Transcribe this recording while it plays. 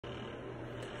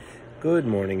Good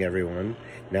morning, everyone.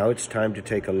 Now it's time to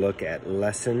take a look at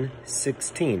lesson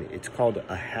 16. It's called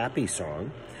A Happy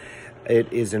Song.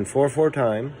 It is in 4/4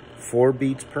 time, 4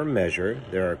 beats per measure.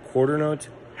 There are quarter notes,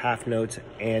 half notes,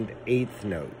 and eighth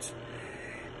notes.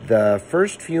 The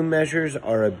first few measures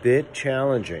are a bit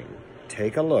challenging.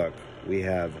 Take a look. We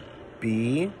have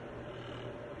B,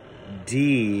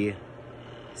 D,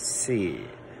 C.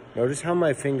 Notice how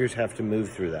my fingers have to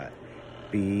move through that.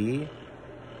 B,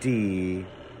 D,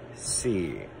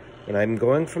 C. When I'm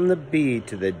going from the B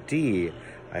to the D,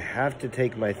 I have to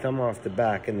take my thumb off the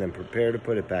back and then prepare to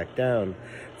put it back down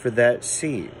for that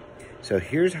C. So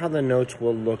here's how the notes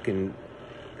will look, and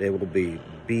they will be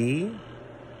B,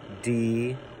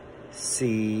 D,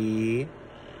 C,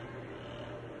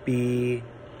 B,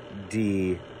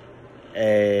 D,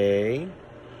 A,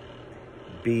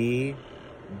 B,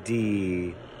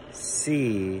 D,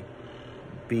 C,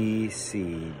 B,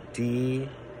 C, D,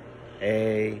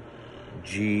 A,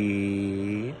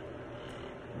 G,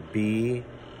 B,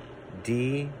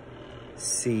 D,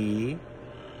 C,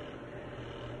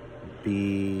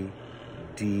 B,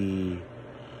 D,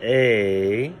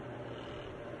 A,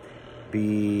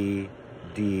 B,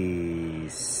 D,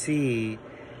 C,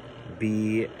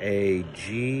 B, A,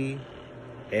 G,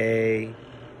 A,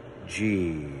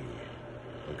 G.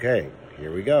 Okay,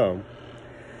 here we go.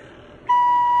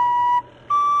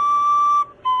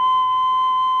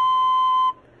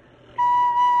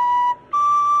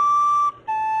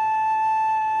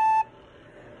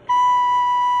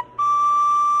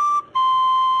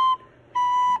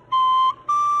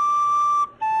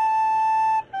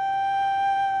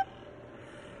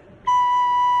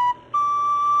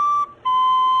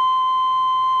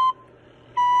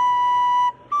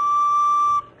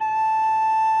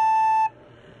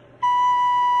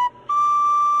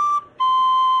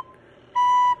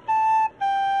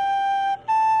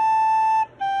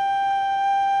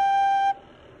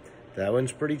 That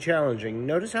one's pretty challenging.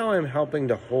 Notice how I'm helping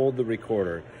to hold the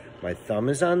recorder. My thumb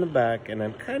is on the back, and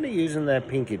I'm kind of using that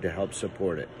pinky to help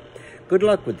support it. Good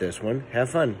luck with this one. Have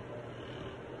fun.